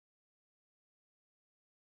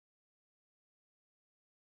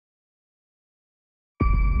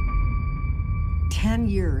10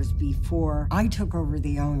 years before I took over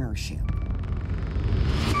the ownership.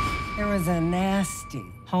 There was a nasty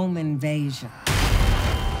home invasion.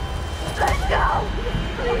 Let's go!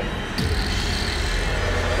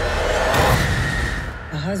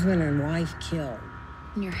 A husband and wife killed.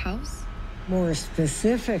 In your house? More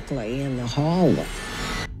specifically, in the hallway.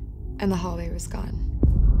 And the hallway was gone.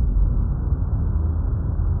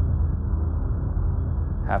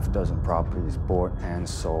 Half a dozen properties bought and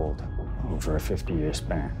sold over a 50-year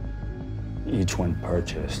span. Each one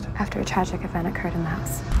purchased After a tragic event occurred in the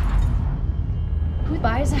house. Who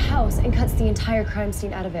buys a house and cuts the entire crime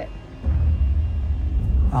scene out of it?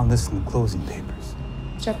 Found this in the closing papers.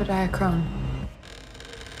 Jebediah Crone.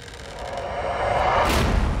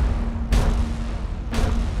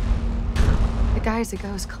 The guy's a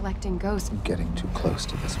ghost collecting ghosts. I'm getting too close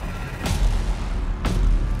to this one.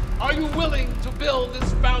 Are you willing to build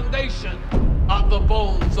this foundation on the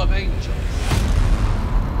bones of angels?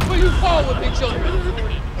 Will you fall with me, children?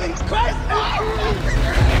 Please, Christ!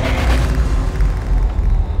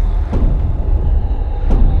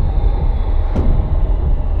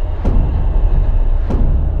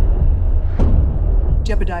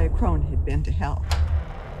 Jebediah Crone had been to hell,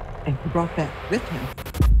 and he brought back with him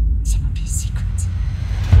some of his secrets.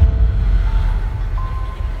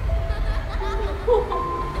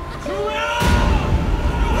 Julia!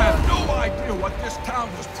 You have no idea what this town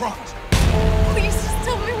was promised. Please just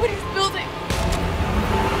tell me what he's building.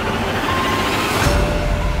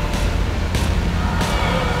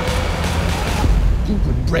 You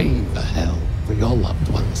would brave the hell for your loved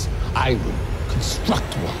ones. I would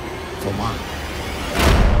construct one for mine.